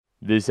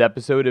This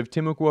episode of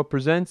Timucua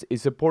Presents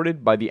is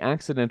supported by the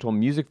Accidental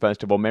Music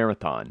Festival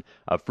Marathon,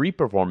 a free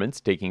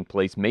performance taking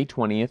place May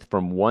 20th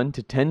from 1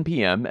 to 10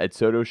 p.m. at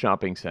Soto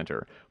Shopping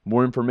Center.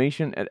 More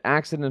information at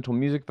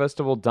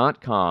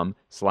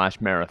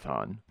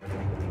accidentalmusicfestival.com/marathon.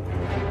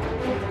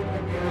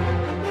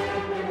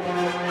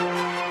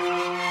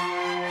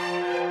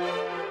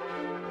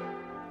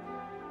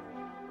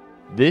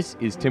 This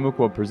is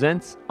Timucua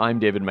Presents. I'm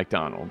David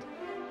McDonald.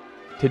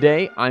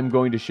 Today, I'm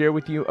going to share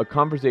with you a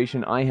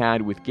conversation I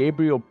had with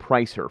Gabriel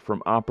Pricer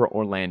from Opera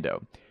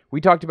Orlando. We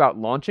talked about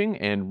launching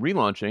and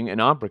relaunching an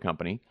opera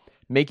company,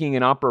 making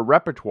an opera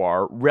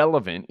repertoire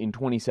relevant in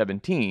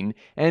 2017,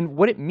 and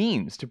what it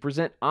means to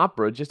present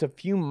opera just a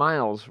few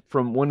miles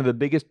from one of the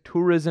biggest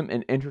tourism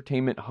and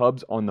entertainment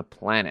hubs on the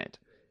planet.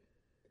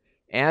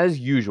 As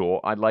usual,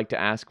 I'd like to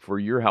ask for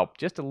your help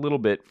just a little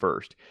bit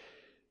first.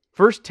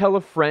 First, tell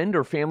a friend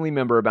or family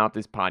member about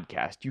this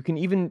podcast. You can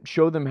even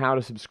show them how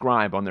to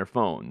subscribe on their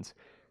phones.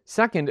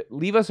 Second,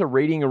 leave us a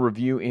rating or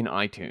review in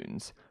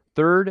iTunes.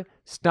 Third,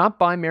 stop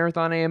by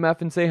Marathon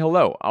AMF and say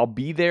hello. I'll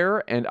be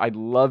there and I'd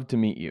love to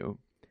meet you.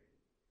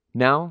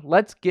 Now,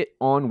 let's get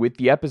on with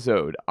the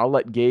episode. I'll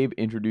let Gabe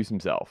introduce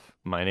himself.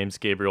 My name's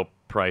Gabriel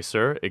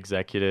Pricer,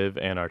 Executive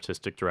and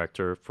Artistic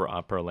Director for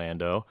Opera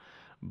Orlando,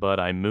 but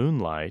I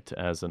moonlight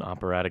as an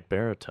operatic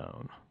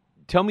baritone.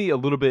 Tell me a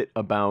little bit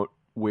about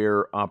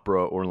where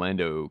Opera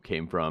Orlando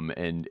came from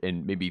and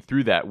maybe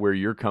through that where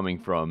you're coming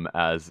from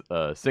as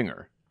a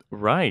singer.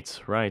 Right.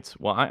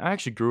 Well, I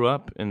actually grew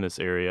up in this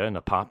area in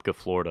Apopka,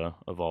 Florida,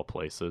 of all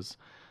places,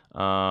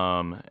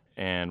 and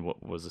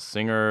was a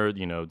singer,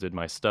 did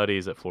my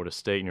studies at Florida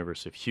State,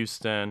 University of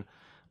Houston,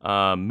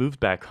 moved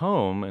back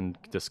home and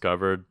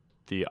discovered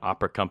the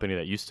opera company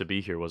that used to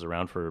be here was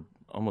around for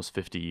almost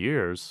 50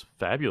 years,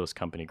 fabulous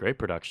company, great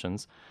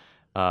productions,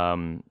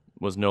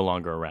 was no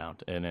longer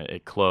around, and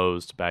it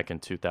closed back in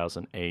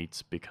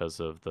 2008 because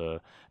of the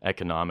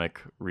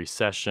economic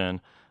recession,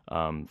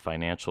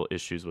 financial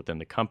issues within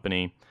the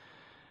company.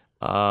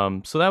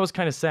 So that was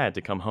kind of sad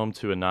to come home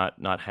to and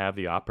not have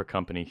the opera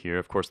company here.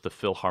 Of course, the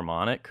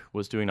Philharmonic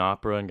was doing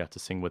opera and got to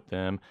sing with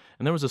them.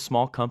 And there was a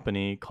small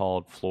company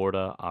called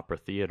Florida Opera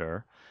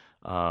Theater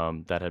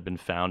that had been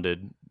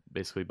founded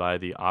basically by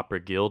the Opera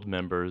Guild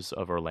members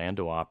of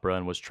Orlando Opera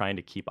and was trying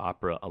to keep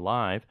opera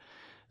alive.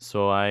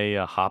 So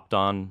I hopped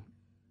on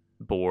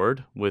the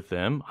board,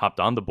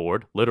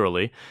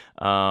 literally,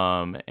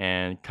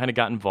 and kind of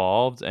got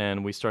involved,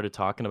 and we started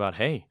talking about,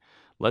 hey,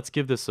 let's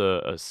give this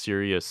a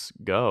serious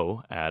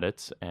go at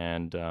it,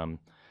 and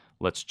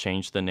let's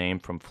change the name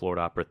from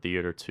Florida Opera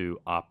Theater to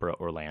Opera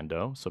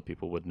Orlando so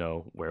people would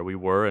know where we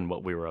were and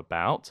what we were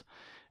about.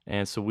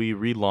 And so we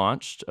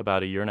relaunched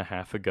about a year and a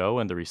half ago,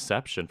 and the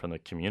reception from the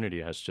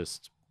community has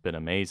just been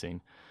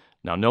amazing.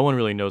 Now, no one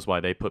really knows why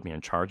they put me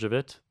in charge of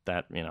it.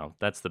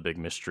 That's the big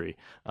mystery.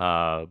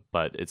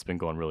 But it's been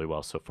going really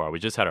well so far. We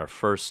just had our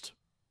first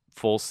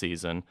full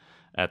season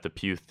at the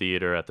Pew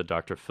Theater at the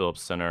Dr.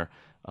 Phillips Center,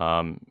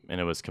 and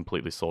it was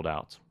completely sold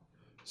out.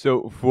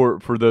 So for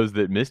those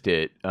that missed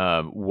it,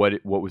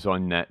 what was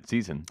on that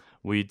season?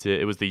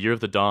 It was the Year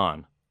of the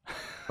Dawn.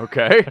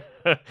 Okay.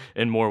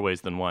 In more ways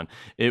than one.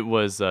 It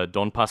was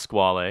Don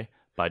Pasquale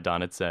by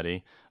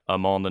Donizetti,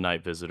 Amahl and the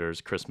Night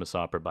Visitors, Christmas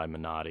Opera by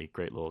Menotti,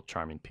 great little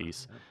charming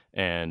piece,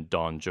 and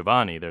Don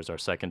Giovanni, there's our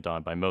second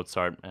Don by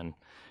Mozart, and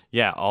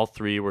yeah, all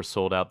three were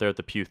sold out there at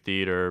the Pew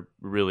Theater,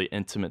 really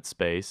intimate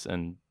space,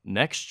 and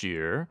next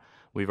year,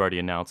 we've already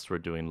announced we're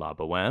doing La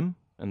Boheme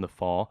in the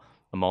fall,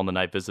 Amahl and the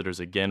Night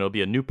Visitors again, it'll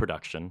be a new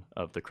production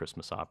of the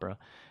Christmas opera,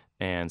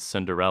 and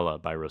Cinderella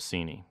by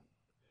Rossini.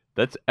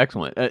 That's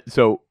excellent.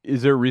 So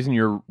is there a reason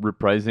you're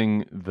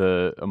reprising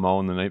the Amahl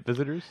and the Night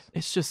Visitors?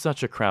 It's just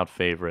such a crowd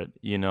favorite,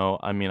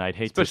 I'd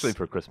hate especially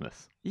for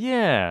Christmas.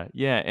 Yeah,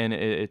 and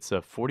it's a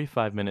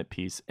 45-minute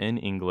piece in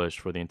English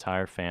for the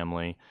entire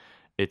family.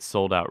 It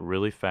sold out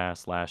really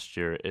fast last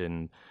year,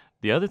 and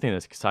the other thing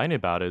that's exciting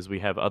about it is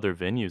we have other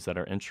venues that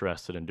are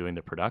interested in doing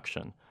the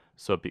production,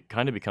 so it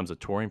kind of becomes a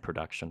touring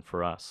production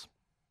for us.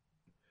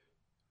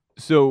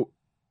 So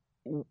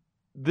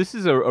this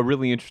is a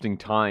really interesting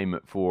time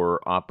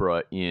for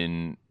opera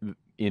in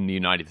the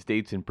United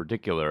States in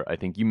particular. I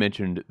think you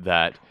mentioned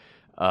that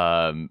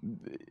opera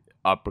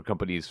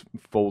companies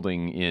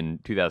folding in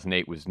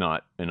 2008 was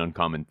not an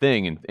uncommon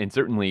thing, and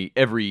certainly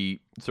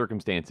every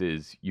circumstance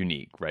is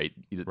unique, right?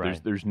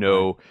 There's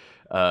no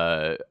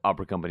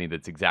opera company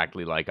that's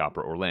exactly like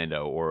Opera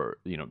Orlando, or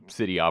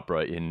City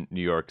Opera in New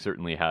York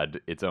certainly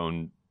had its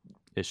own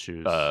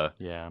issues.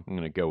 Yeah, I'm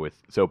going to go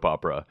with soap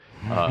opera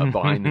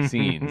behind the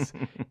scenes.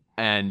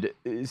 And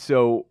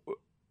so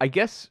I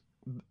guess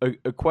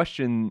a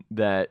question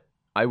that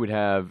I would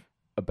have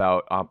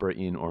about opera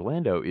in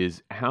Orlando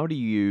is, how do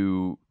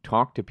you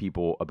talk to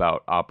people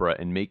about opera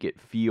and make it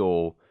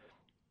feel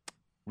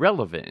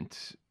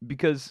relevant?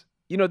 Because,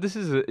 this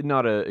is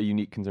not a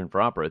unique concern for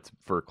opera. It's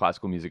for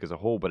classical music as a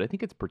whole, but I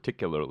think it's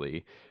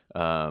particularly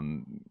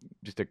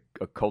just a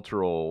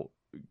cultural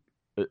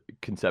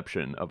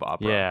conception of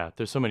opera. Yeah,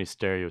 there's so many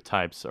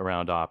stereotypes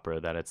around opera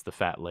that it's the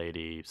fat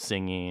lady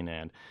singing,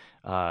 and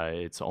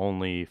It's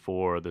only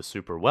for the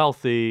super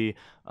wealthy.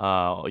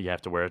 You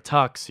have to wear a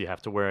tux, you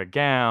have to wear a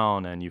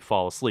gown, and you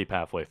fall asleep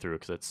halfway through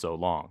because it's so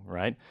long,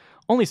 right?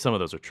 Only some of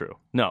those are true.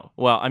 No.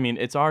 Well, I mean,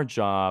 it's our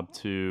job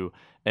to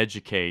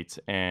educate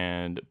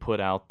and put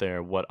out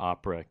there what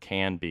opera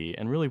can be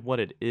and really what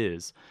it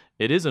is.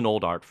 It is an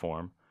old art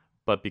form,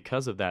 but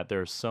because of that, there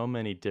are so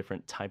many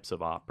different types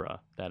of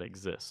opera that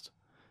exist.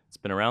 It's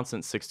been around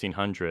since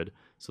 1600,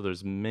 so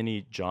there's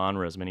many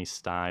genres, many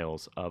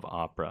styles of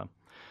opera.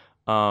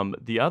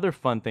 The other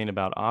fun thing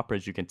about opera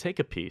is you can take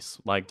a piece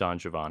like Don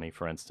Giovanni,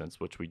 for instance,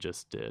 which we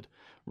just did,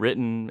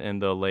 written in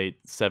the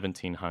late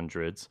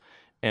 1700s,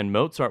 and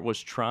Mozart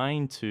was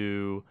trying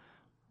to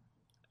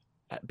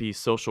be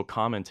social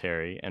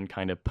commentary and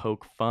kind of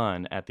poke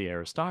fun at the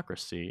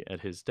aristocracy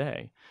at his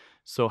day.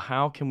 So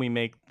how can we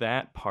make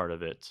that part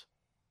of it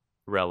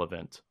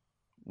relevant?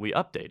 We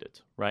update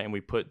it, right? And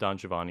we put Don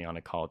Giovanni on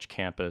a college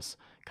campus,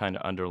 kind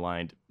of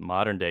underlined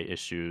modern day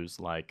issues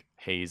like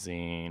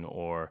hazing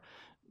or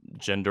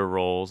gender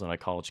roles on a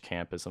college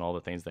campus and all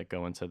the things that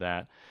go into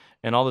that.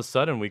 And all of a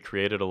sudden, we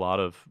created a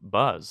lot of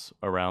buzz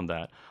around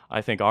that.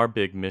 I think our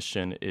big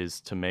mission is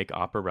to make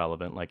opera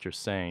relevant, like you're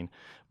saying,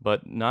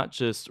 but not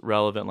just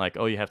relevant like,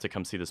 oh, you have to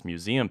come see this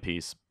museum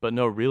piece, but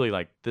no, really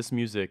like this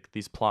music,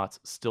 these plots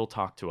still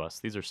talk to us.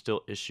 These are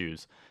still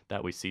issues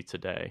that we see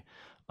today.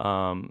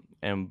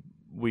 And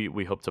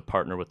we hope to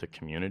partner with the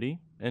community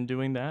in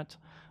doing that.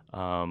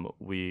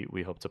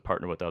 We hope to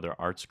partner with other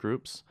arts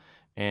groups.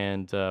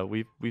 And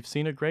we've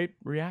seen a great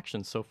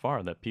reaction so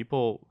far that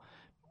people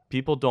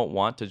don't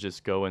want to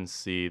just go and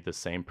see the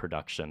same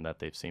production that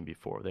they've seen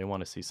before. They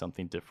want to see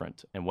something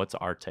different. And what's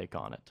our take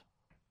on it?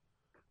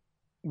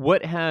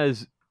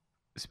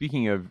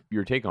 Speaking of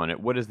your take on it,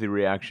 what has the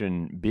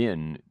reaction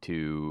been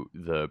to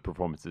the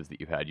performances that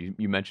you've had?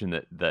 You mentioned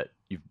that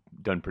you've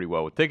done pretty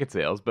well with ticket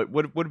sales, but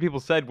what have people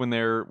said when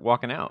they're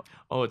walking out?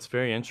 Oh, it's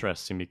very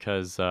interesting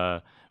because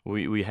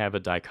we have a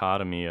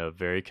dichotomy of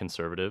very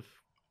conservative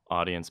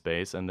audience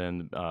base, and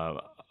then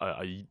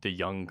the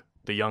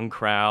young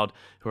crowd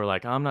who are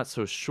like, I'm not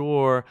so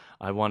sure.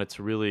 I want it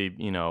to really,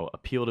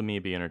 appeal to me,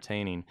 be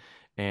entertaining.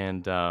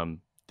 And the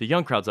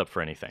young crowd's up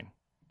for anything.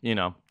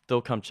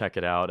 They'll come check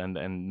it out,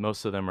 and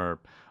most of them are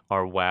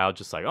wowed,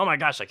 just like, oh my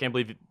gosh, I can't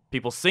believe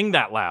people sing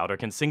that loud or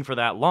can sing for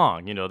that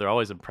long. They're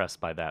always impressed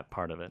by that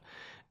part of it.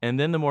 And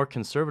then the more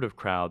conservative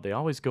crowd, they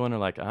always go in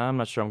and like, I'm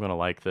not sure I'm going to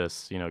like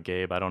this.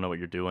 Gabe, I don't know what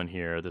you're doing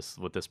here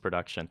with this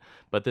production.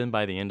 But then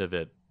by the end of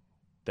it,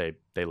 they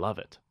love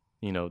it.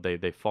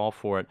 They fall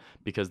for it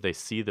because they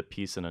see the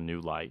piece in a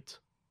new light,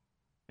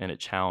 and it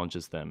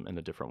challenges them in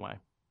a different way.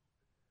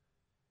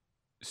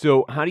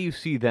 So how do you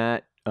see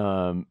that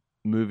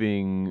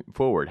moving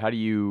forward? How do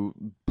you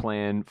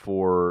plan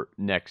for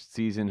next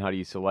season? How do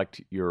you select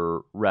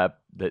your rep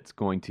that's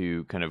going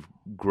to kind of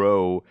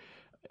grow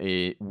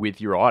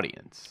with your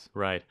audience?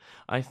 Right.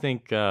 I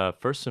think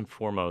first and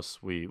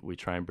foremost, we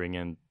try and bring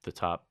in the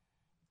top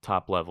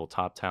level,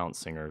 top talent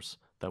singers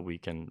that we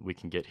can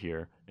get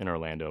here in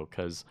Orlando,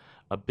 because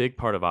a big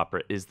part of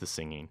opera is the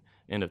singing.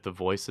 And if the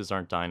voices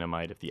aren't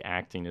dynamite, if the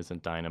acting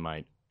isn't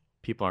dynamite,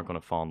 people aren't going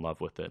to fall in love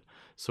with it.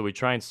 So we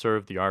try and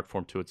serve the art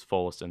form to its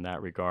fullest in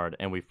that regard.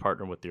 And we've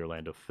partnered with the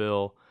Orlando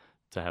Phil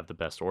to have the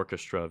best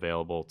orchestra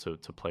available to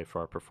play for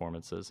our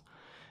performances.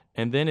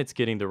 And then it's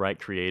getting the right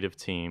creative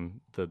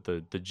team,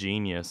 the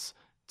genius,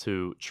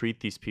 to treat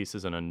these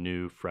pieces in a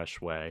new,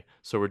 fresh way.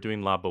 So we're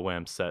doing La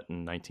Bohème set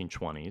in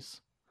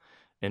 1920s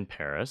in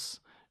Paris,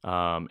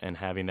 and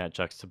having that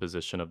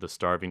juxtaposition of the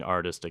starving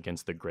artist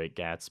against the Great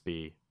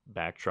Gatsby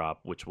backdrop,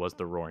 which was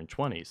the Roaring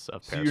 '20s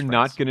of Paris. So you're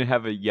not going to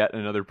have yet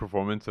another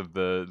performance of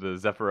the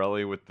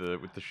Zeffirelli with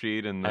the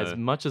sheet and As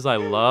much as I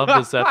love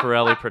the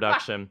Zeffirelli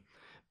production,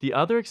 the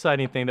other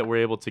exciting thing that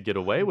we're able to get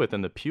away with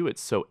in the Pew,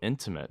 it's so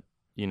intimate.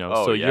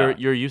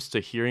 You're used to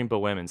hearing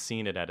Bohème and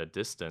seeing it at a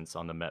distance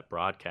on the Met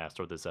broadcast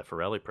or the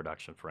Zeffirelli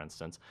production, for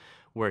instance.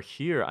 Where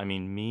here, I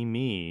mean,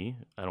 Mimi,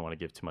 I don't want to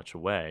give too much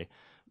away,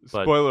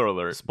 but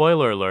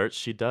Spoiler alert,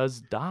 she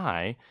does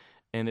die,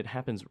 and it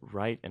happens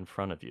right in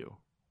front of you.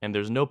 And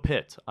there's no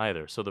pit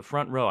either. So the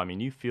front row, I mean,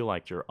 you feel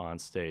like you're on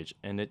stage.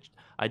 And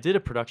I did a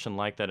production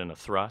like that in a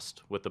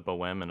thrust, with the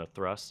Bohème and a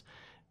thrust.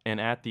 And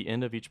at the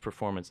end of each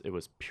performance, it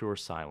was pure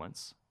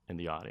silence in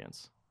the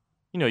audience.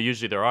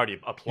 Usually they're already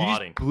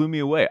applauding. You just blew me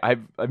away.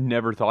 I've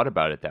never thought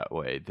about it that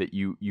way, that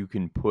you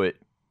can put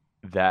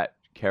that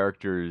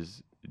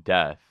character's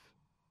death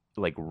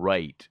like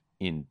right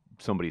in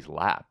somebody's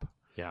lap.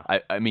 Yeah,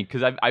 I mean,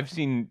 because I've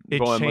seen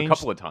Bohème a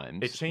couple of times.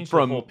 It changed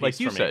from, the whole piece, like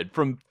you said,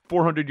 from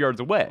 400 yards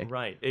away.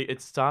 Right.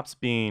 It stops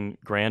being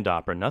grand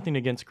opera. Nothing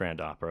against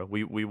grand opera.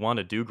 We want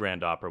to do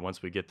grand opera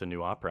once we get the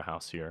new opera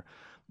house here,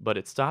 but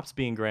it stops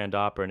being grand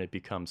opera and it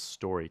becomes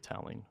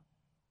storytelling.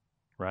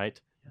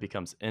 Right. It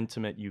becomes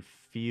intimate. You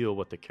feel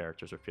what the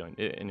characters are feeling,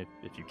 and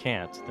if you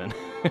can't, then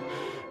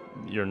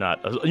you're not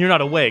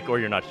awake or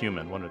you're not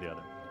human. One or the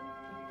other.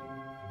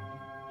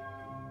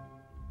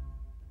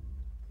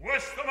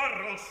 Questo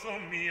mar rosso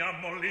mi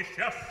ammollisce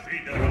a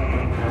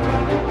sidera.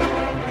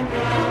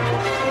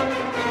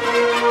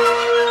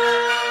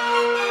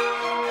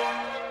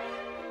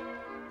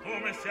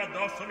 come se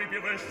addosso mi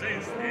piovesse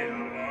in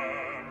stilla.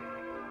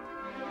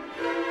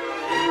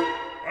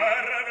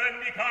 Per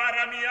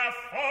vendicare a mia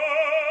faraon.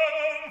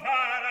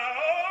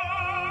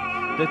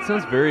 That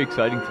sounds very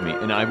exciting to me,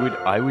 and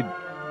I would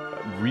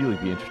really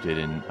be interested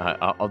in.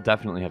 I'll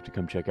definitely have to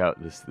come check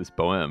out this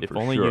Bohème. If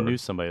only sure. you knew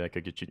somebody that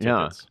could get you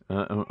tickets.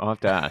 Yeah, I'll have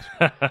to ask.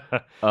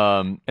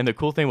 And the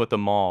cool thing with the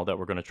mall that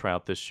we're going to try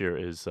out this year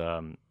is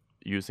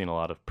using a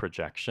lot of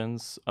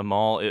projections.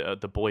 Amal,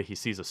 the boy, he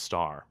sees a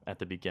star at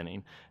the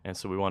beginning, and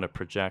so we want to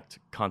project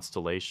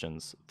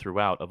constellations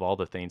throughout of all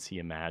the things he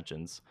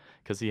imagines,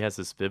 because he has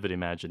this vivid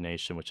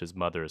imagination, which his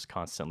mother is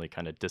constantly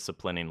kind of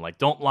disciplining, like,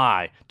 don't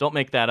lie, don't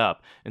make that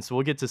up. And so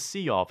we'll get to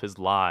see all of his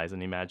lies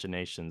and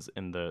imaginations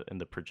in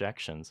the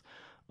projections.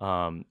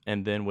 And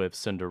then with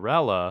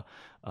Cinderella,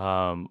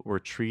 we're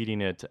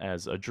treating it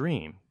as a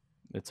dream.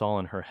 It's all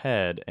in her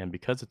head, and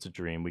because it's a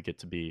dream, we get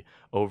to be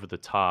over the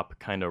top,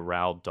 kind of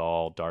Roald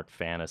Dahl, dark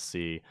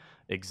fantasy,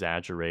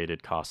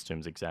 exaggerated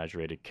costumes,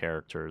 exaggerated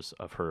characters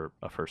of her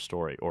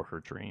story or her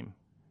dream.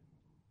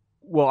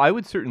 Well, I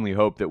would certainly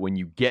hope that when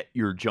you get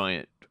your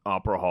giant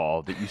opera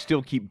hall, that you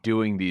still keep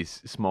doing these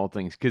small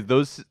things, because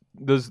those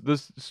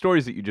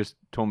stories that you just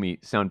told me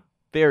sound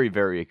very,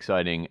 very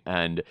exciting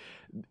and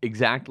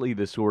exactly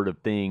the sort of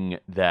thing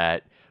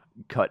that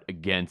cut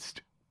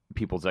against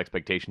people's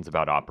expectations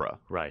about opera.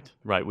 Right.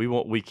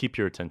 We keep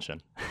your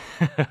attention.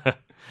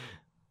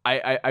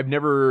 I've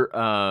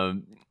never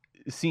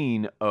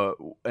seen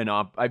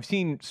I've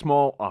seen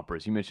small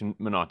operas. You mentioned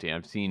Menotti.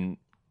 I've seen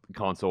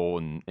Console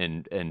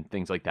and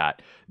things like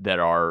that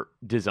are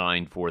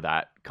designed for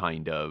that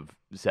kind of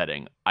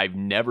setting. I've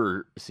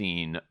never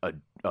seen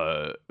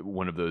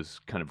one of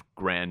those kind of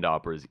grand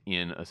operas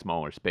in a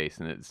smaller space,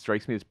 and it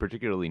strikes me as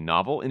particularly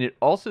novel. And it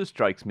also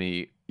strikes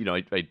me,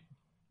 I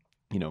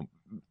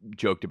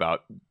joked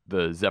about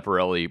the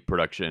Zeffirelli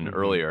production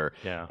earlier.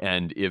 Yeah.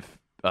 And if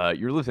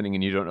you're listening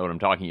and you don't know what I'm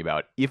talking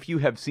about, if you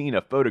have seen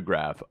a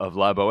photograph of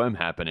La Bohème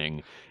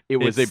happening,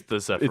 it's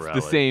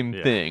the same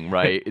thing,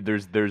 right?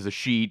 There's a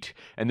sheet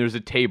and there's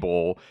a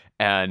table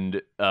and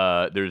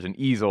there's an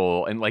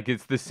easel, and like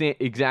it's the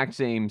exact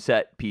same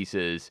set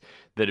pieces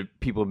that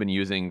people have been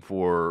using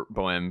for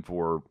Bohème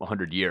for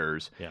 100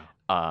 years. Yeah.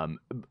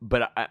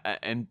 But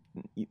and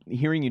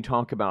hearing you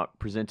talk about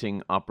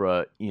presenting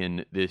opera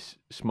in this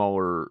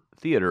smaller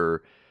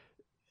theater,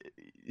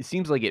 it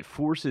seems like it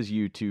forces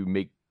you to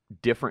make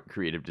different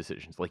creative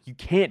decisions. Like you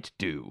can't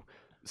do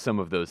some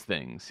of those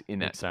things in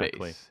that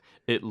space.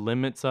 It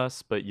limits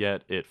us, but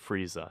yet it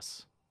frees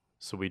us.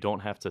 So we don't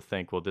have to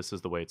think, well, this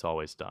is the way it's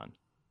always done.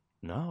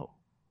 No,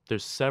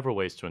 there's several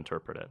ways to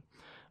interpret it.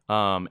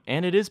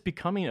 And it is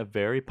becoming a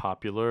very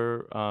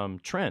popular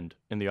trend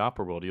in the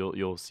opera world.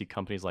 You'll see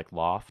companies like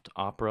Loft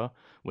Opera,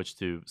 which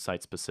do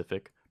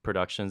site-specific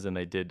productions, and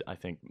they did, I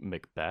think,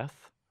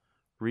 Macbeth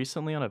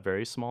recently on a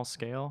very small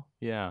scale.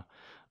 Yeah.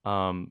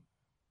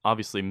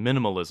 Obviously,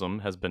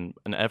 minimalism has been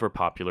an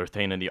ever-popular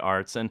thing in the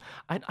arts, and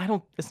I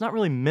don't. It's not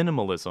really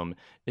minimalism.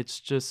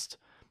 It's just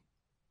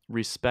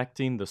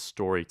respecting the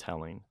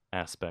storytelling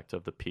aspect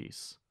of the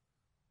piece.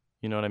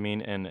 You know what I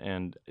mean?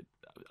 And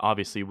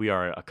obviously we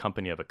are a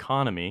company of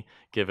economy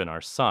given our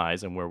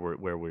size and where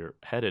we're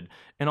headed,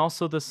 and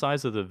also the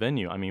size of the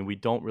venue. I mean, we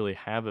don't really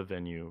have a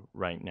venue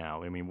right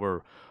now. I mean,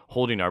 we're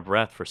holding our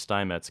breath for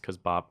Steinmetz because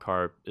Bob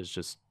Carr is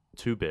just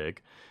too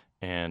big,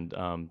 and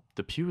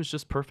the pew is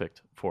just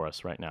perfect for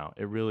us right now.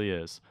 It really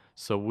is.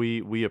 So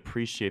we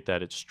appreciate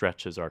that it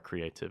stretches our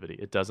creativity.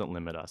 It doesn't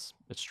limit us.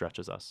 It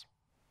stretches us.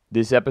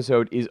 This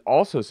episode is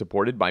also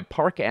supported by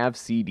Park Ave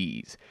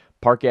CDs.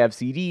 Park Ave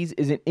CDs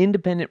is an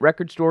independent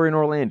record store in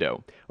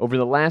Orlando. Over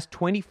the last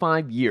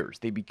 25 years,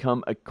 they've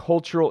become a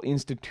cultural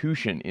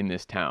institution in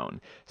this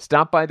town.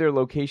 Stop by their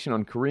location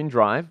on Corinne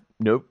Drive.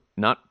 Nope,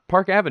 not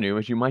Park Avenue,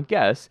 as you might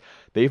guess.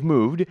 They've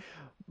moved.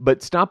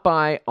 But stop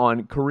by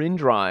on Corinne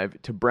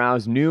Drive to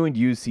browse new and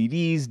used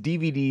CDs,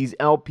 DVDs,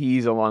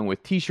 LPs, along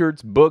with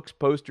t-shirts, books,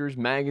 posters,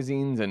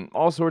 magazines, and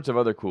all sorts of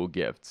other cool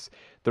gifts.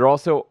 They're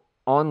also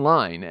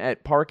online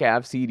at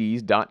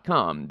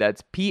parkavecds.com.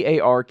 That's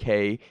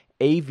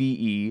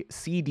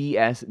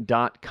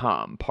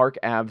PARKAVECDS.com,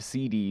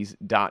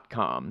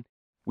 parkavecds.com.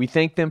 We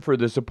thank them for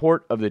the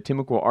support of the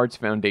Timucua Arts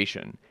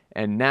Foundation.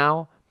 And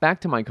now,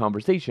 back to my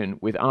conversation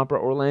with Opera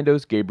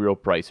Orlando's Gabriel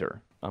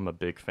Pricer. I'm a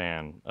big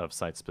fan of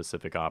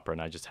site-specific opera,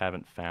 and I just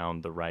haven't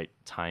found the right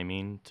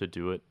timing to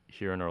do it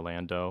here in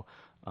Orlando.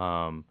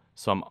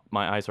 So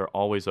my eyes are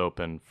always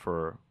open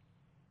for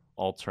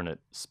alternate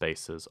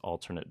spaces,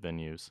 alternate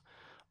venues.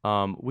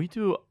 We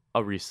do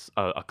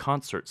a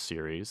concert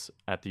series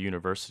at the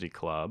University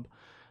Club,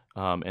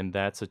 and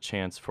that's a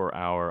chance for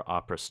our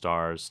opera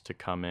stars to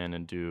come in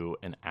and do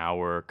an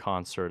hour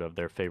concert of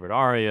their favorite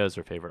arias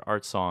or favorite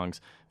art songs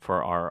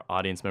for our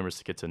audience members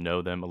to get to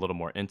know them a little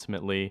more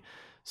intimately.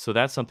 So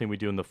that's something we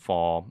do in the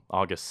fall,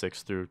 August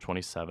 6th through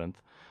 27th.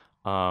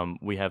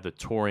 We have the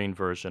touring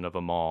version of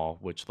Amal,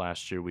 which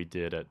last year we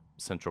did at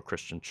Central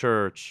Christian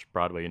Church,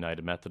 Broadway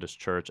United Methodist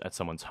Church, at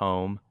someone's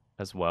home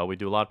as well. We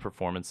do a lot of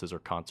performances or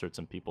concerts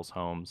in people's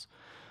homes.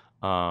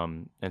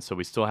 And so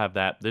we still have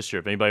that this year.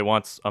 If anybody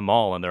wants a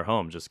mall in their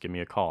home, just give me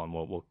a call and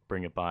we'll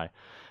bring it by.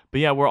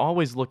 But yeah, we're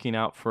always looking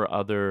out for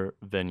other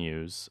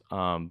venues.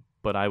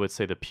 But I would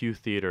say the Pew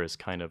Theater is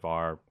kind of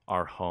our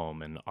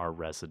home and our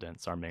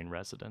residence, our main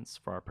residence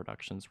for our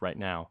productions right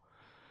now.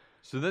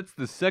 So that's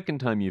the second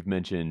time you've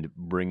mentioned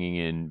bringing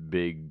in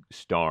big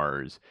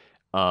stars.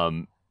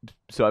 So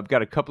I've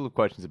got a couple of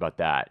questions about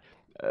that.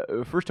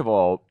 First of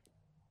all,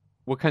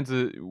 what kinds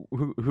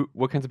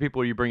of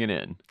people are you bringing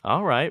in?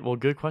 All right. Well,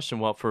 good question.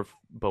 Well, for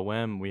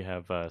Bohème, we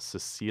have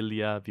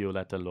Cecilia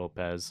Violeta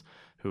Lopez,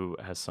 who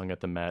has sung at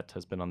the Met,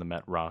 has been on the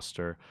Met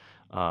roster,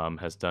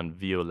 has done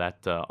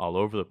Violetta all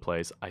over the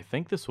place. I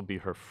think this will be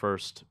her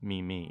first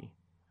Mimi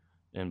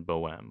in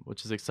Bohème,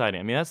 which is exciting.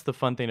 I mean, that's the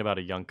fun thing about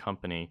a young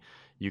company.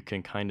 You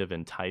can kind of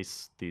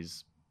entice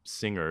these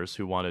singers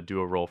who want to do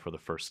a role for the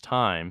first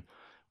time,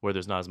 where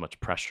there's not as much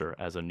pressure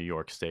as a New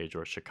York stage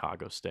or a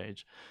Chicago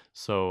stage.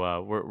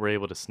 So we're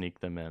able to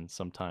sneak them in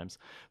sometimes.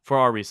 For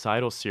our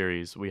recital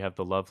series, we have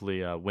the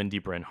lovely Wendy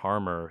Bryn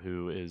Harmer,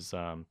 who is,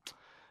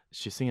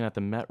 she's singing at the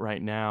Met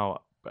right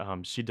now.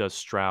 She does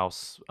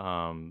Strauss,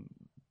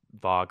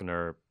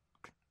 Wagner,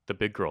 the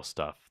big girl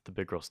stuff.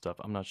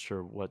 I'm not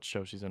sure what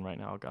show she's in right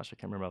now. Gosh, I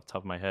can't remember off the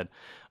top of my head.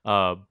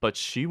 But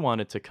she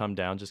wanted to come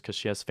down just because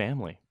she has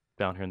family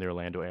down here in the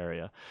Orlando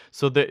area.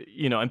 So that,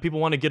 and people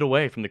want to get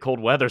away from the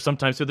cold weather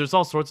sometimes. So there's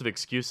all sorts of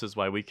excuses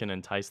why we can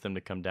entice them to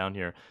come down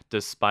here.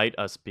 Despite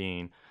us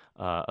being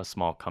a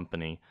small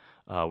company,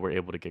 we're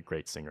able to get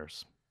great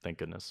singers. Thank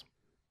goodness.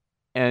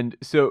 And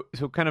so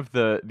kind of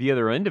the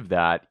other end of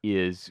that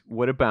is,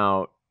 what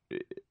about,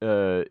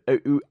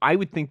 I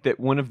would think that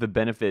one of the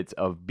benefits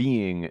of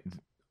being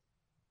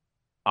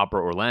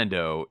Opera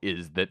Orlando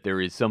is that there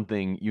is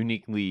something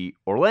uniquely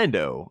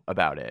Orlando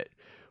about it.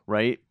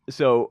 Right.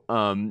 So,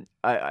 and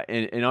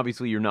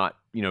obviously you're not,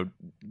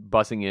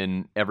 bussing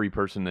in every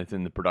person that's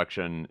in the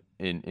production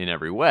in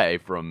every way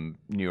from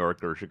New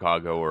York or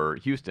Chicago or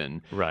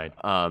Houston. Right.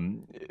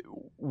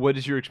 What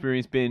has your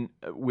experience been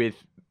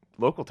with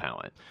local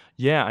talent?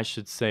 Yeah, I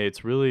should say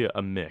it's really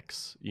a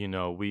mix.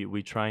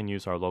 We try and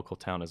use our local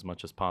talent as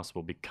much as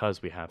possible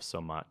because we have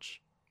so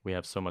much. We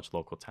have so much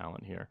local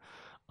talent here.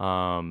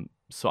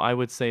 So I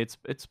would say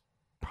it's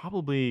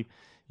probably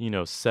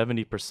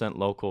 70%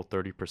 local,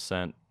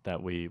 30%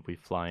 that we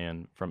fly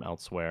in from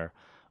elsewhere.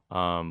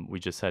 We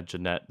just had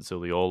Jeanette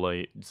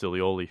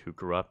Zilioli, who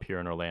grew up here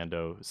in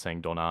Orlando,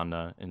 sang Don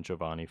Anna and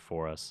Giovanni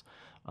for us.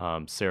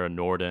 Sarah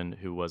Norden,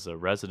 who was a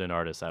resident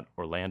artist at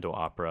Orlando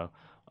Opera,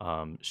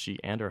 she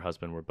and her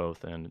husband were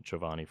both in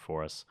Giovanni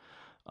for us.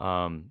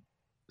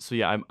 So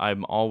yeah,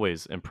 I'm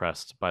always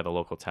impressed by the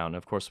local talent.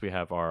 Of course, we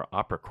have our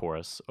opera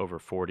chorus, over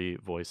 40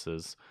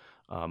 voices,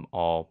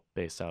 all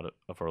based out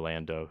of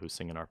Orlando, who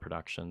sing in our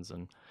productions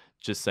and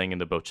just sang in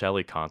the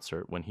Bocelli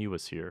concert when he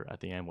was here at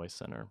the Amway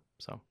Center.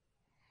 So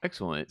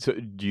excellent. So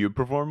do you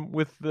perform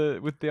with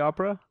the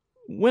opera?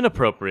 When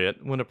appropriate.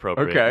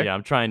 Okay. Yeah,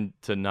 I'm trying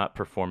to not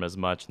perform as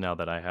much now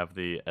that I have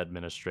the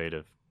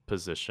administrative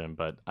position,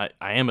 but I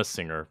am a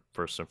singer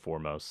first and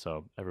foremost,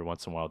 so every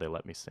once in a while they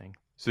let me sing.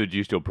 So do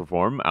you still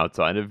perform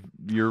outside of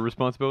your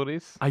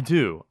responsibilities? I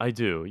do.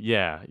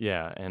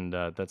 Yeah. And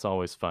that's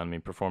always fun. I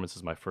mean, performance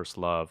is my first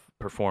love.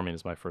 Performing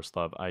is my first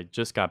love. I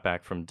just got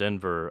back from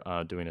Denver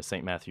doing a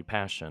St. Matthew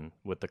Passion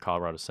with the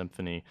Colorado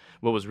Symphony.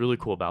 What was really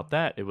cool about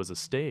that, it was a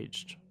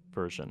staged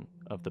version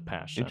of the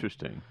Passion.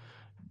 Interesting.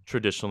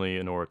 Traditionally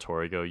in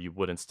oratorio, you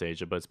wouldn't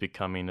stage it, but it's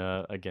becoming,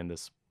 again,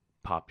 this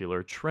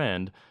popular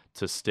trend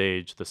to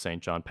stage the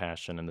St. John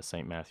Passion and the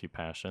St. Matthew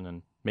Passion,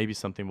 and maybe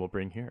something we'll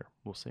bring here.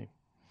 We'll see.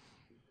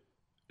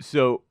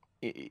 So,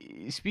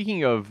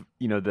 speaking of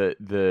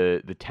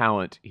the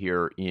talent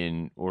here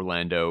in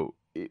Orlando,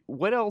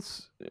 what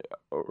else?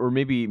 Or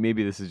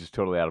maybe this is just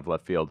totally out of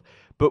left field.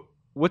 But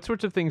what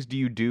sorts of things do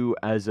you do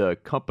as a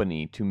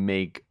company to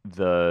make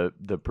the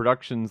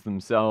productions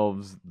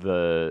themselves,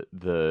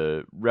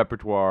 the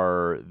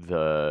repertoire,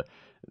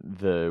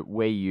 the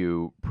way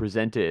you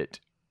present it,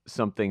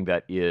 something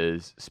that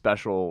is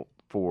special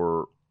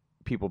for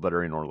people that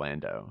are in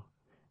Orlando?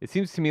 It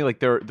seems to me like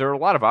there are a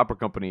lot of opera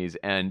companies,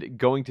 and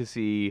going to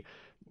see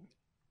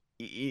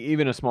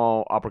even a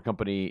small opera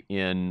company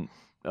in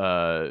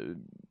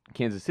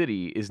Kansas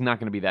City is not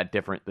going to be that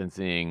different than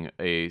seeing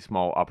a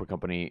small opera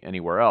company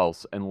anywhere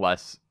else,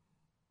 unless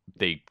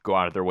they go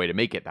out of their way to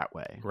make it that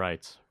way.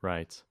 Right.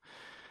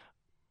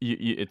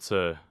 It's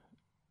a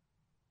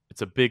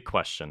big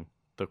question,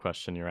 the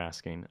question you're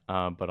asking,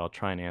 but I'll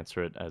try and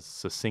answer it as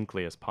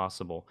succinctly as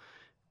possible.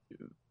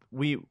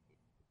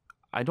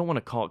 I don't want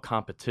to call it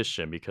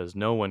competition because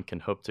no one can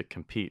hope to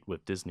compete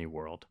with Disney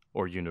World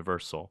or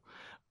Universal,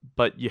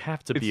 but you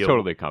have to be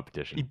totally a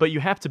competition. But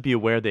you have to be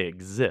aware they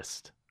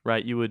exist,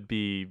 right? You would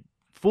be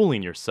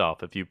fooling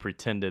yourself if you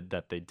pretended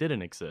that they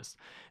didn't exist.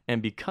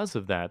 And because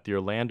of that, the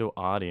Orlando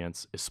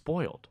audience is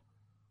spoiled,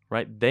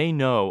 right? They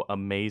know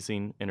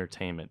amazing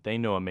entertainment. They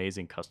know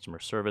amazing customer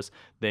service.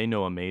 They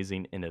know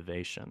amazing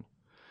innovation.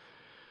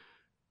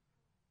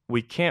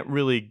 We can't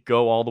really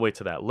go all the way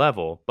to that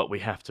level, but we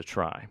have to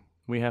try.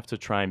 We have to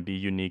try and be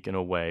unique in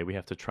a way. We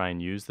have to try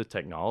and use the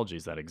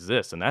technologies that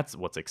exist, and that's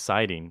what's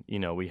exciting.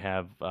 We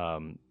have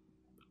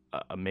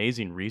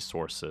amazing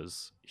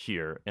resources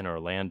here in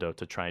Orlando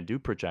to try and do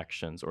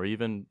projections, or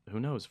even, who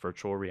knows,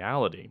 virtual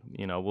reality.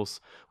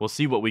 We'll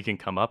see what we can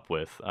come up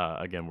with.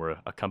 Again, we're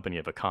a company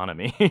of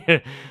economy.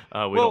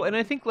 And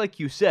I think, like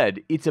you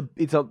said, it's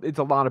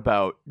a lot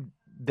about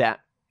that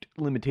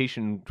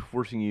limitation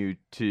forcing you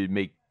to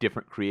make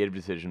different creative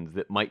decisions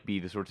that might be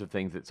the sorts of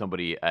things that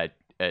somebody at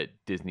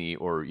Disney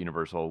or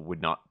Universal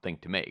would not think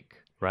to make.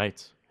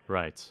 Right.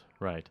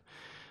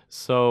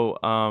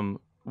 So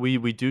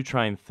we do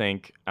try and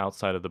think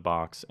outside of the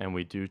box, and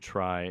we do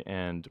try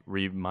and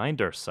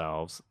remind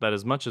ourselves that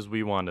as much as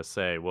we want to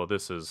say, well,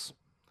 this is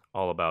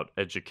all about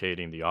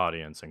educating the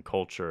audience and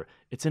culture,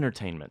 it's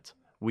entertainment.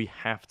 We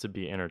have to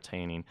be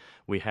entertaining.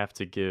 We have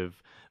to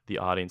give the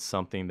audience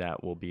something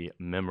that will be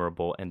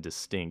memorable and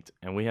distinct.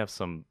 And we have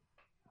some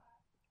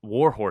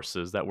war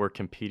horses that we're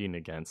competing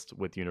against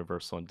with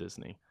Universal and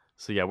Disney.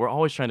 So yeah, we're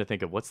always trying to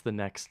think of what's the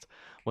next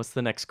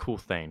cool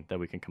thing that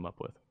we can come up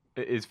with.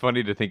 It's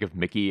funny to think of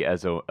Mickey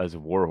as a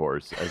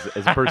warhorse,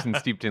 as a person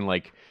steeped in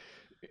like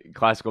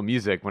classical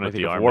music. When I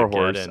think of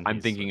warhorse,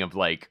 I'm thinking of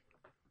like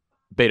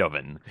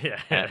Beethoven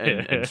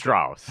and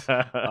Strauss.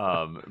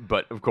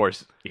 But of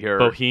course, here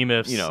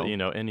Behemoths,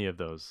 any of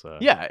those.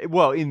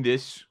 Well, in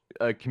this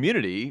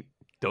community,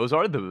 those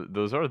are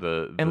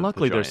the and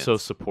luckily the they're so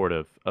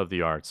supportive of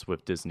the arts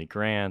with Disney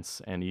grants,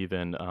 and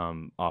even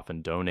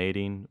often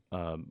donating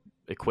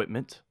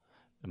equipment,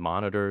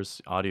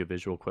 monitors,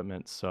 audiovisual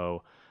equipment.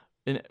 So,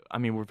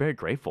 we're very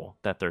grateful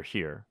that they're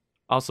here.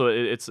 Also,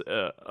 it's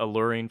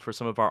alluring for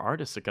some of our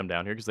artists to come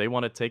down here because they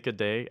want to take a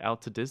day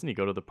out to Disney,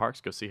 go to the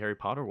parks, go see Harry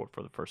Potter World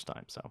for the first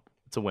time. So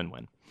it's a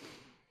win-win.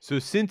 So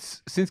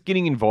since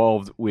getting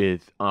involved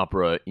with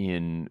opera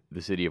in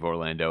the city of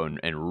Orlando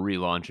and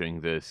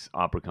relaunching this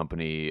opera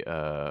company,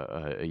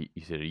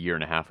 you said a year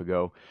and a half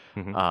ago,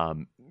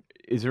 Mm-hmm.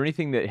 Is there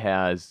anything that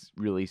has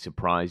really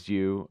surprised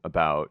you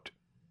about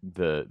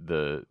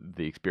the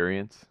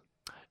experience?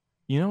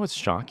 What's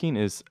shocking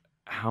is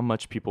how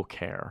much people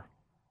care.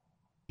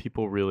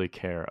 People really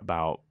care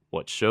about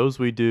what shows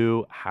we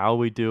do, how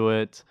we do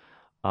it.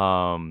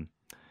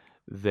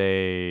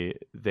 They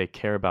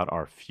care about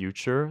our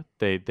future.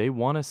 They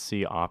want to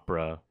see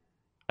opera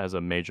as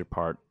a major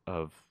part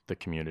of the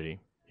community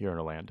here in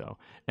Orlando.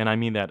 And I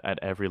mean that at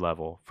every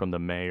level, from the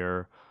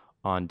mayor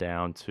on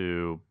down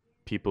to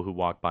people who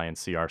walk by and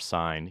see our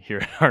sign here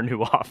at our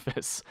new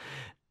office.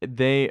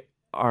 They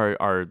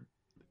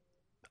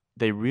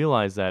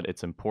realize that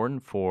it's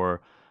important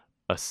for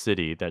a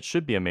city that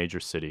should be a major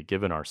city,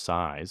 given our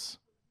size,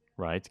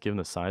 right? Given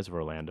the size of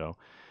Orlando,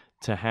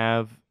 to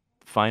have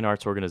fine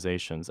arts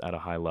organizations at a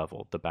high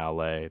level, the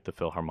ballet, the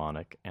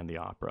Philharmonic, and the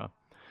opera.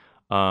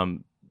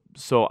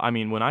 So,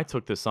 when I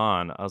took this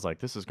on, I was like,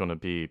 this is going to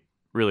be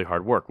really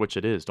hard work, which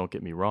it is, don't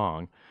get me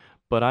wrong.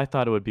 But I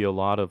thought it would be a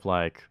lot of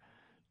like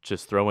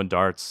just throwing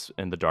darts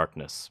in the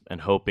darkness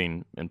and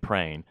hoping and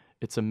praying.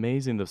 It's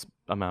amazing the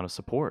amount of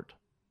support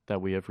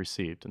that we have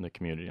received in the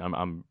community.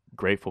 I'm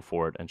grateful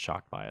for it and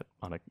shocked by it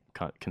on a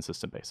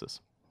consistent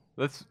basis.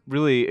 That's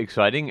really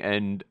exciting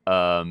and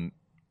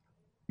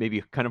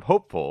maybe kind of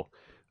hopeful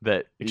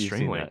that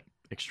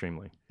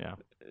extremely, yeah.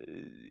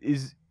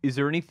 Is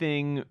there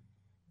anything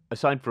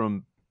aside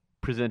from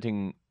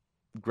presenting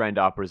grand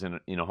operas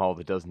in a hall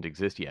that doesn't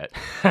exist yet?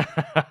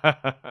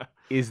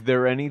 Is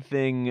there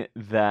anything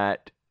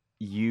that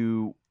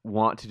you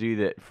want to do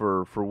that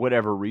for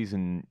whatever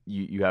reason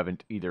you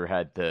haven't either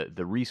had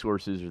the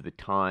resources or the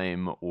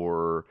time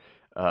or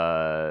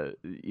the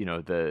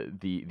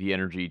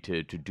energy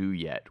to do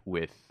yet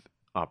with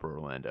Opera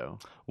Orlando?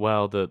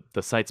 Well, the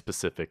site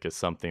specific is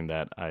something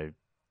that I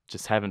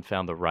just haven't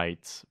found the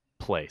right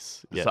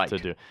place yet to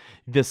do.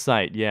 The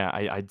site, yeah,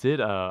 I did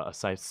a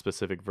site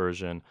specific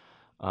version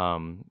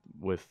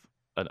with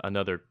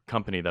another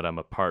company that I'm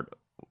a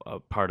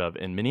part of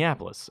in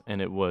Minneapolis,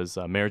 and it was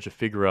Marriage of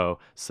Figaro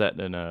set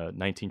in a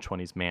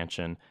 1920s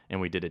mansion, and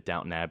we did it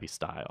Downton Abbey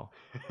style.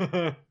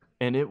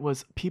 And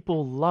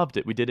people loved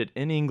it. We did it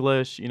in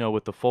English,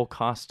 with the full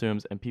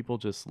costumes, and people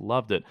just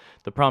loved it.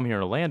 The problem here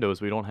in Orlando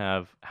is we don't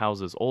have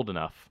houses old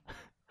enough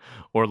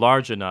or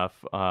large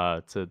enough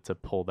to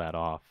pull that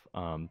off.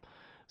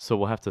 So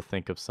we'll have to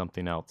think of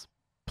something else.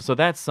 So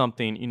that's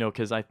something,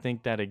 because I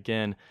think that,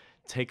 again,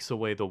 takes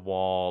away the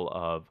wall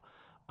of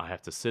I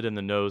have to sit in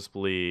the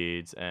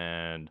nosebleeds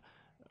and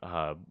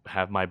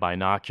have my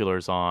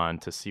binoculars on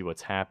to see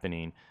what's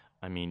happening.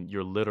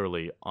 You're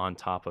literally on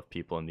top of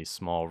people in these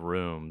small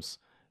rooms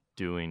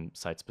doing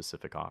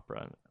site-specific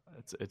opera.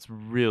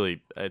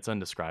 It's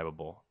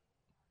indescribable.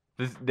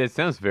 That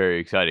sounds very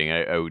exciting.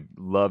 I would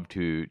love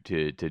to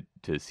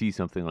see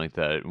something like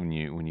that when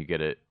you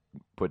get it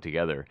put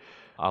together.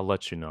 I'll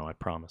let you know, I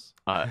promise.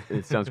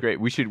 It sounds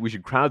great. We should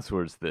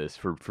crowdsource this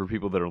for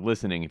people that are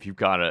listening. If you've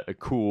got a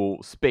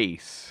cool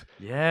space,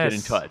 get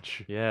in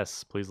touch.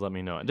 Yes, please let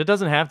me know. And it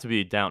doesn't have to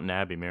be Downton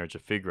Abbey, Marriage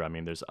of Figaro.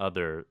 There's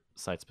other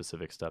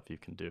site-specific stuff you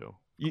can do.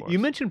 You course.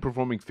 mentioned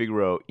performing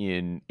Figaro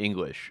in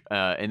English,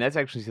 and that's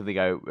actually something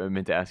I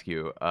meant to ask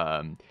you.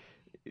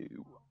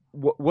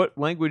 What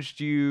language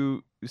do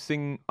you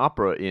sing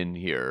opera in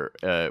here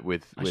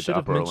with I should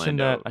have Opera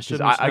mentioned Orlando? that. I should 'Cause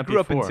have mentioned I that grew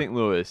up in before. St.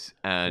 Louis,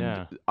 and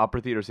Yeah.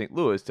 Opera Theater St.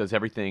 Louis does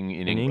everything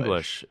in In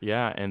English. English,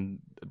 yeah, and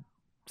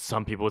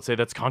some people would say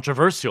that's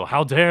controversial.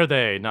 How dare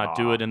they not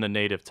do it in the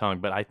native tongue?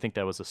 But I think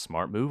that was a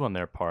smart move on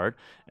their part,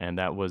 and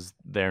that was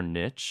their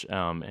niche,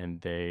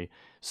 and they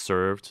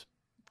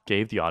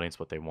gave the audience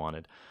what they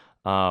wanted.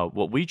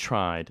 What we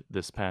tried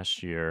this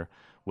past year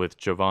with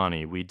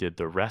Giovanni, we did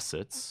the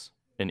recits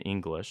in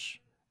English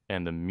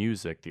and the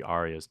music, the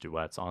arias,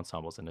 duets,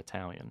 ensembles in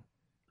Italian.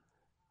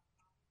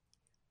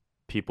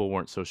 People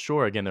weren't so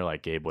sure. Again, they're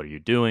like, Gabe, what are you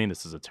doing?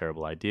 This is a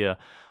terrible idea.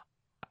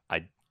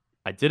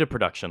 I did a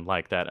production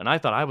like that, and I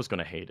thought I was going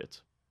to hate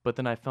it. But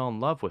then I fell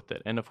in love with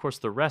it. And of course,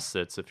 the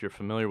recits, if you're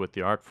familiar with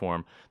the art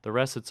form, the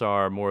recits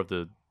are more of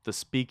the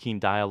speaking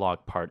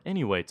dialogue part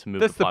anyway to move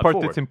That's the the plot part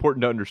forward. that's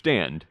important to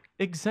understand.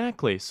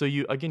 Exactly. So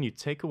you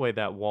take away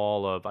that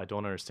wall of I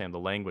don't understand the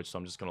language, so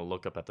I'm just going to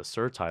look up at the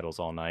surtitles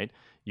all night.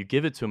 You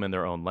give it to them in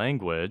their own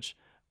language,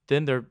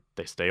 then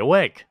they stay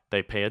awake.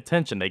 They pay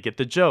attention. They get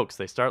the jokes.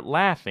 They start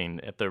laughing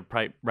at the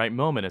right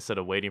moment instead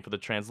of waiting for the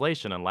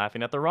translation and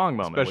laughing at the wrong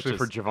moment. Especially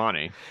for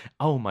Giovanni,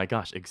 oh my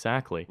gosh,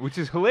 exactly. which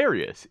is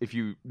hilarious if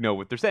you know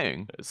what they're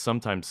saying.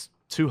 Sometimes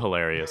too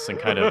hilarious and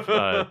kind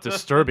of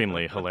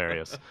disturbingly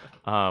hilarious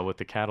with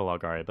the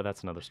catalog aria, but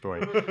that's another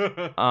story.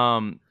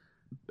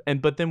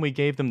 But then we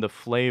gave them the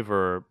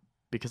flavor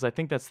because I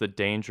think that's the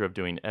danger of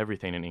doing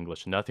everything in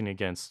English. Nothing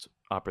against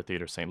Opera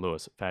Theater St.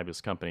 Louis, fabulous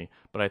company,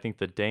 but I think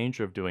the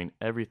danger of doing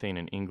everything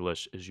in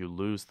English is you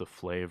lose the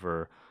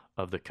flavor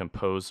of the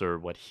composer,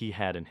 what he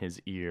had in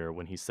his ear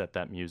when he set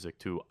that music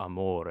to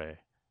amore,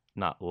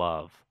 not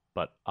love,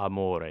 but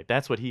amore.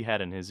 That's what he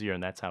had in his ear,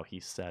 and that's how he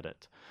said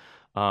it.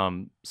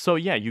 So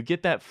yeah, you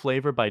get that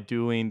flavor by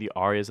doing the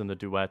arias and the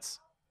duets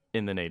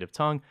in the native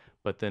tongue,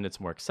 but then it's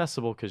more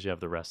accessible because you have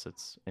the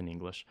recits in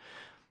English.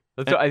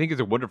 I think it's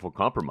a wonderful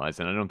compromise,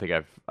 and I don't think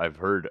I've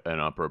heard an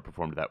opera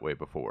performed that way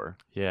before.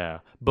 Yeah.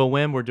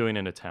 Bohème we're doing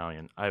in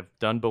Italian. I've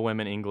done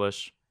Bohème in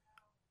English.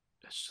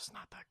 It's just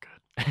not that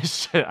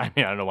good. I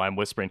mean, I don't know why I'm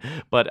whispering,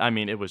 but I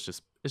mean, it's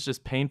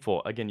just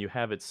painful. Again, you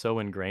have it so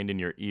ingrained in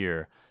your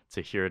ear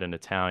to hear it in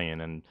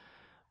Italian. And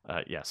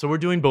yeah, so we're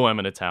doing Bohème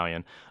in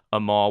Italian.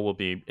 Amal will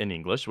be in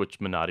English, which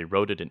Menotti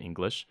wrote it in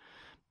English.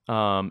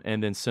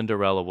 And then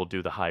Cinderella will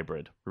do the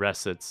hybrid,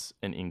 recits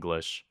in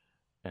English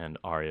and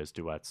arias,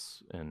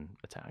 duets in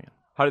Italian.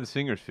 How do the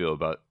singers feel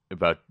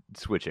about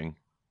switching?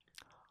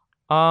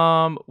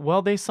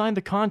 Well, they signed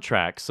the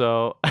contract,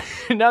 so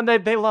no,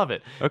 they love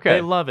it. Okay.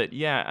 They love it.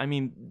 Yeah, I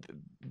mean,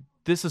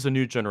 this is a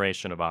new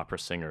generation of opera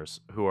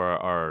singers who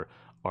are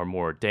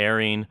more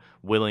daring,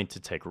 willing to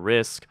take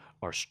risk,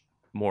 are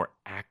more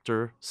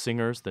actor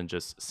singers than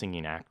just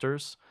singing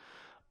actors.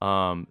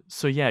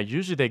 So yeah,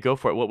 usually they go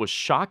for it. What was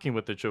shocking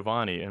with the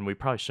Giovanni, and we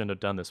probably shouldn't have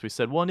done this, we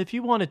said, well, and if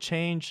you want to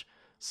change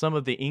some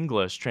of the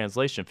English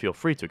translation, feel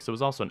free to, because it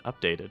was also an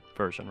updated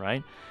version,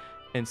 right?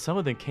 And some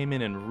of them came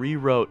in and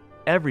rewrote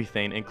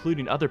everything,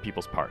 including other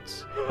people's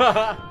parts.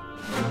 How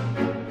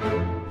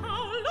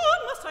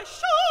long must I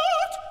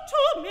shout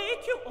to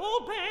make you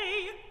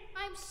obey?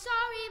 I'm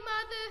sorry,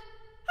 Mother,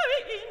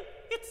 Hurry in,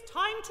 it's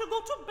time to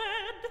go to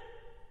bed.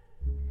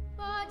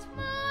 but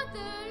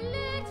Mother,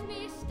 let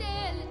me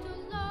stay a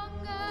little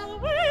longer. The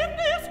wind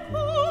is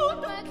cold,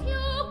 My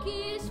cloak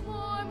is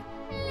warm,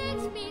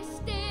 let me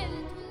stay a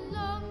little the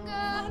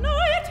longer.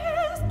 night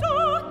is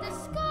dark, The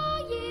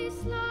sky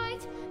is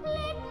light,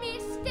 let me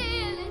stay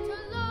a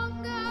little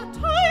longer.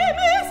 time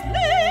is But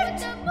late.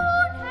 the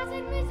moon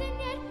hasn't risen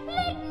yet,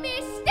 let me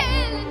stay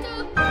a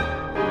little.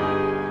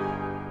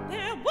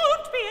 There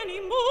won't be any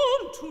moon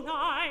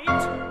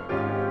tonight,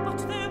 but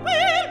there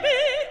will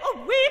be a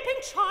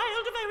weeping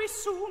child very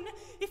soon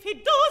if he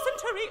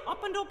doesn't hurry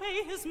up and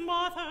obey his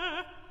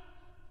mother.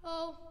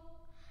 Oh,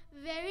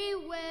 very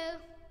well.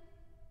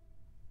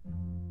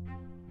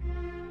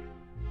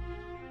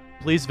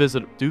 Please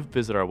visit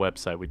our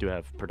website. We do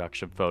have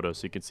production photos,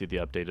 so you can see the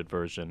updated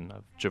version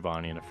of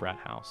Giovanni in a frat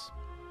house.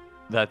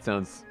 That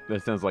sounds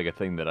like a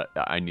thing that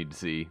I need to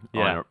see.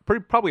 Yeah.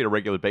 Probably on a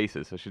regular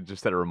basis. I should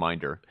just set a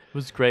reminder. It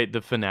was great.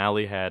 The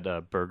finale had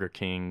Burger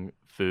King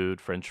food,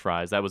 French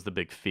fries. That was the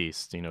big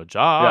feast. You know,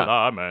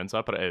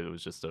 it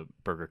was just a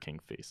Burger King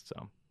feast.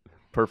 So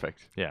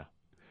Perfect. yeah.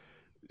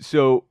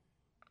 So,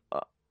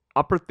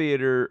 Opera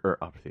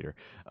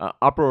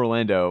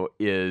Orlando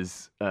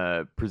is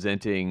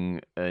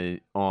presenting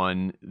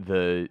on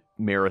the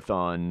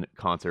marathon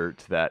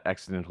concert that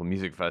Accidental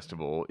Music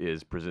Festival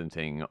is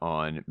presenting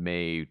on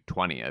May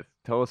 20th.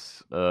 Tell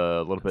us a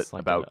little bit It's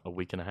like about. a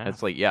week and a half.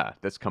 That's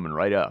that's coming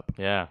right up.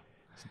 Yeah.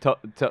 So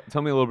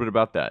tell me a little bit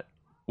about that.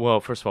 Well,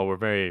 first of all, we're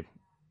very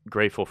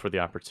grateful for the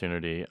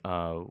opportunity.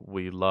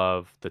 We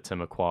love the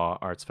Timucua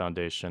Arts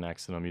Foundation,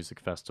 Accidental Music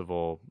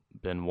Festival,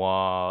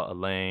 Benoit,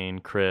 Elaine,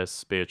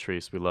 Chris,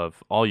 Beatrice. We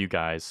love all you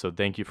guys. So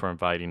thank you for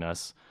inviting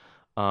us.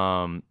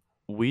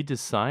 We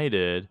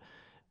decided,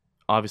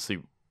 obviously,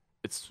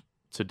 it's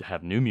to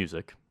have new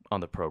music on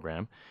the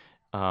program.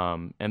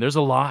 And there's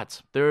a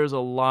lot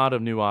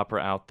of new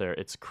opera out there.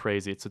 It's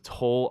crazy. It's a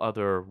whole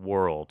other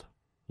world,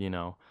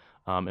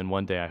 and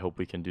one day I hope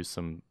we can do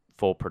some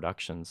full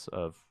productions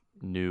of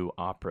new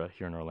opera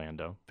here in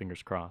Orlando,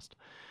 fingers crossed.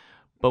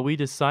 But we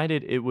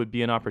decided it would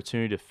be an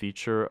opportunity to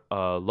feature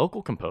a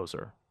local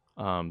composer,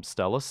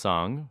 Stella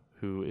Sung,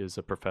 who is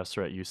a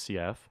professor at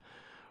UCF.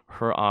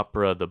 Her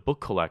opera, The Book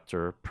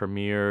Collector,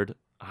 premiered,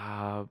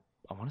 I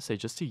want to say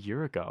just a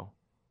year ago.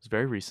 It was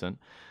very recent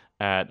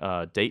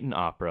at Dayton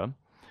Opera.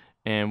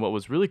 And what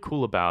was really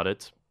cool about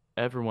it,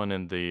 everyone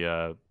in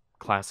the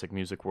classic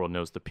music world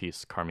knows the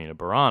piece Carmina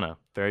Burana,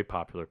 very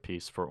popular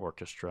piece for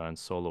orchestra and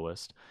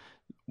soloist,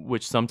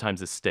 which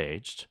sometimes is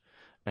staged.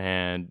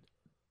 And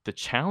the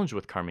challenge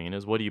with Carmina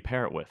is, what do you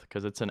pair it with?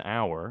 Because it's an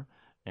hour,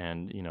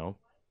 and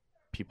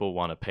people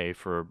want to pay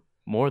for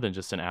more than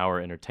just an hour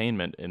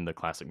entertainment in the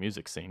classic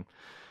music scene.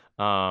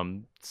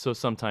 So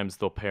sometimes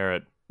they'll pair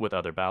it with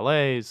other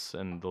ballets,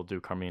 and they'll do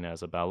Carmina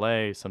as a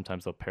ballet.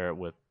 Sometimes they'll pair it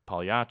with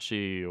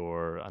Pagliacci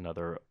or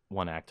another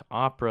one-act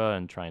opera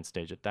and try and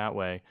stage it that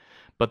way.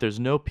 But there's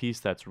no piece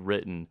that's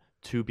written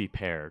to be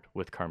paired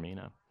with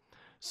Carmina.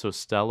 So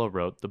Stella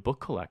wrote The Book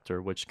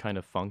Collector, which kind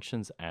of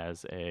functions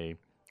as a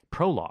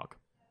prologue,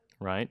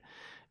 right?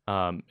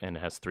 And it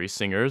has three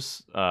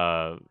singers,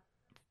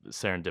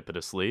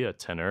 serendipitously, a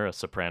tenor, a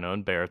soprano,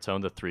 and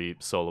baritone, the three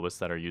soloists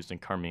that are used in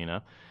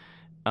Carmina.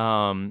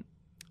 And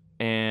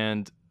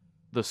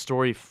the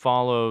story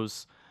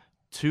follows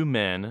two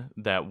men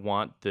that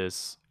want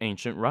this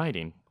ancient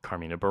writing,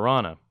 Carmina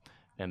Burana.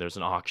 And there's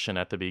an auction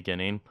at the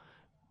beginning.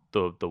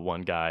 The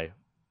one guy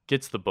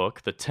gets the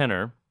book, the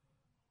tenor,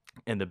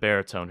 and the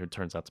baritone, who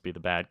turns out to be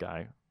the bad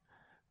guy.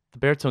 The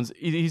baritone's,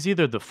 he's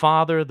either the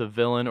father, the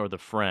villain, or the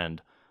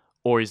friend,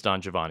 or he's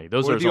Don Giovanni.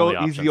 Those are his only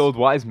options. He's the old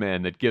wise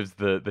man that gives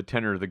the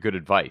tenor the good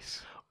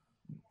advice.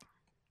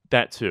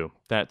 That too,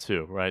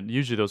 right?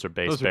 Usually those are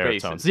baritones.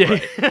 Basses, yeah.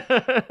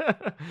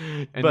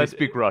 Right. And they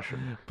speak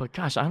Russian. But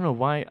gosh, I don't know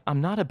why.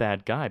 I'm not a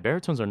bad guy.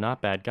 Baritones are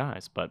not bad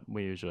guys, but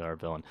we usually are a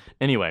villain.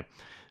 Anyway,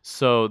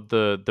 so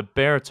the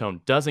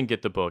baritone doesn't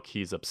get the book.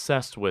 He's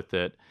obsessed with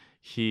it.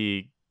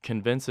 He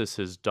convinces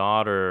his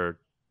daughter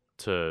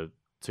to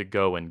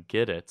go and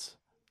get it.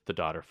 The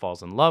daughter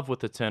falls in love with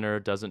the tenor,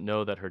 doesn't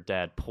know that her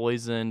dad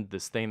poisoned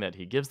this thing that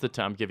he gives the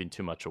tenor. I'm giving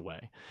too much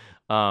away.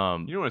 You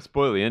don't want to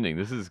spoil the ending.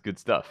 This is good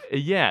stuff.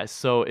 Yeah,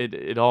 so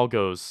it all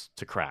goes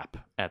to crap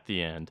at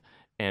the end.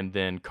 And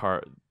then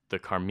the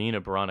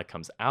Carmina Burana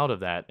comes out of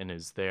that and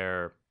is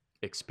their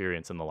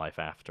experience in the life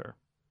after.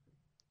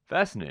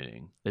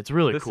 Fascinating. It's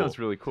really This cool. sounds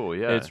really cool,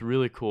 yeah. It's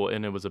really cool,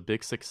 and it was a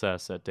big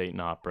success at Dayton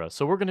Opera.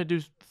 So we're going to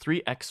do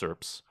 3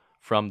 excerpts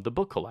from The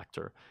Book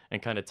Collector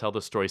and kind of tell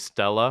the story.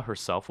 Stella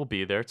herself will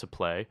be there to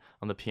play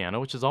on the piano,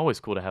 which is always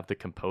cool to have the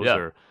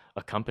composer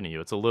accompany you.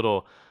 It's a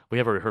little, we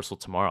have a rehearsal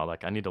tomorrow.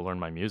 Like, I need to learn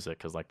my music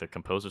because the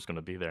composer's going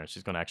to be there and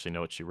she's going to actually know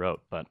what she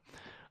wrote. But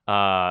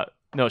no,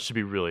 it should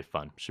be really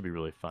fun.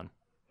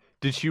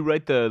 Did she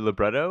write the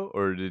libretto,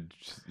 or did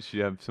she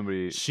have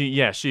somebody?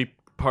 She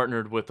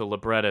partnered with a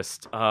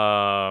librettist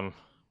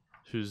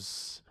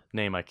whose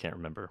name I can't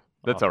remember.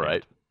 That's all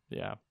right.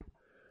 Yeah.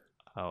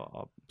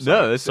 No,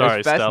 that's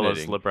fascinating.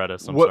 Stella's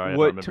librettist. I'm sorry, I don't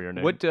remember your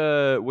name.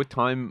 What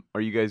time are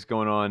you guys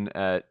going on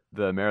at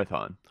the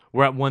marathon?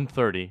 We're at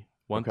 1:30.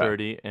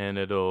 1:30, and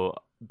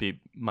it'll be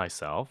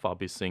myself. I'll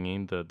be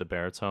singing the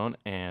baritone,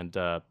 and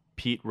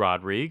Pete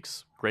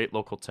Rodrigues, great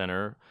local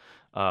tenor,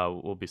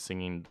 will be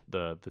singing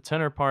the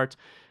tenor part,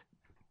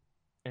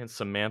 and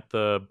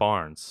Samantha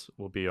Barnes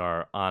will be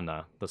our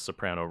Anna, the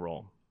soprano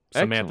role.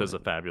 Samantha's a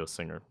fabulous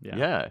singer.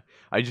 Yeah.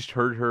 I just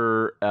heard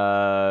her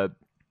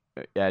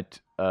at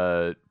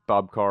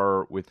Bob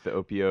Carr with the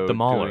Opio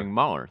doing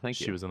Mahler. Thank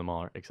you. She was in the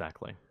Mahler,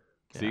 exactly.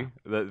 See,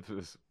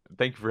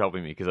 thank you for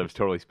helping me because I was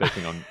totally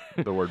spacing on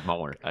the word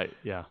Mahler.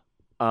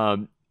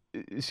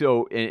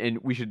 So, and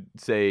we should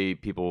say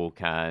people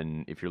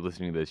can, if you're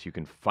listening to this, you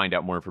can find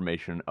out more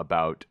information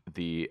about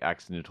the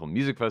Accidental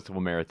Music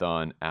Festival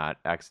Marathon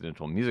at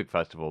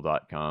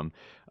accidentalmusicfestival.com.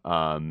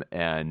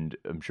 And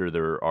I'm sure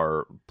there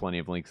are plenty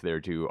of links there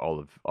to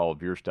all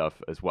of your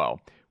stuff as well.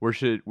 Where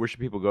should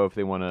people go if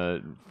they want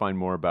to find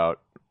more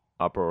about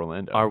Opera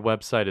Orlando? Our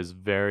website is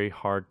very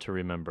hard to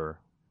remember.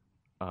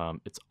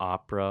 It's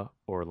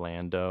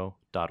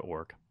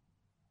operaorlando.org.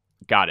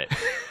 Got it.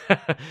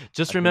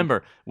 Just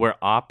remember where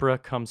opera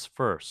comes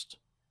first.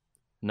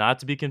 Not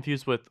to be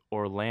confused with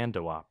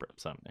Orlando Opera.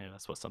 That's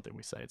something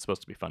we say. It's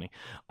supposed to be funny.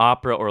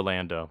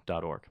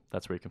 operaorlando.org.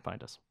 That's where you can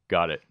find us.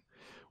 Got it.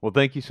 Well,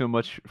 thank you so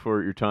much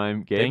for your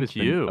time, Gabe. It's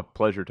been a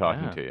pleasure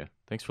talking to you.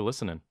 Thanks for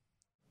listening.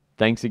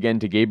 Thanks again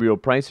to Gabriel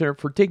Pricer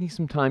for taking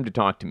some time to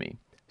talk to me.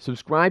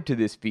 Subscribe to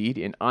this feed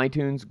in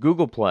iTunes,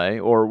 Google Play,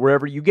 or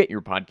wherever you get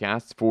your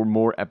podcasts for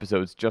more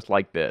episodes just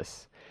like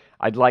this.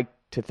 I'd like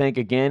to thank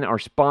again our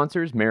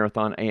sponsors,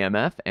 Marathon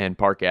AMF and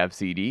Park Ave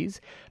CDs.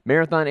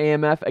 Marathon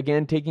AMF,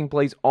 again, taking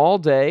place all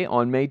day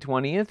on May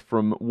 20th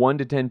from 1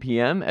 to 10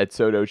 p.m. at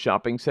Soto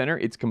Shopping Center.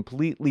 It's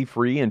completely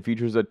free and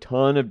features a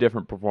ton of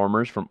different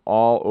performers from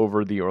all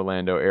over the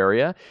Orlando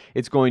area.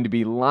 It's going to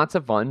be lots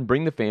of fun.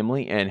 Bring the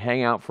family and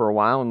hang out for a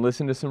while and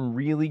listen to some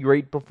really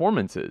great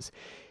performances.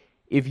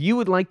 If you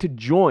would like to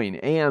join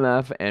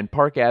AMF and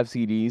Park Ave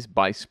CDs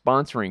by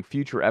sponsoring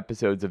future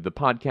episodes of the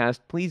podcast,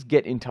 please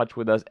get in touch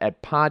with us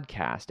at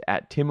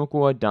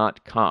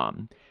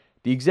podcast@timucua.com.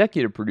 The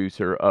executive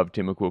producer of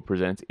Timucua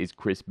Presents is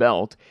Chris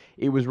Belt.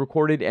 It was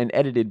recorded and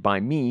edited by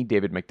me,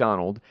 David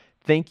McDonald.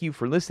 Thank you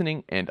for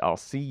listening, and I'll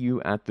see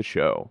you at the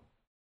show.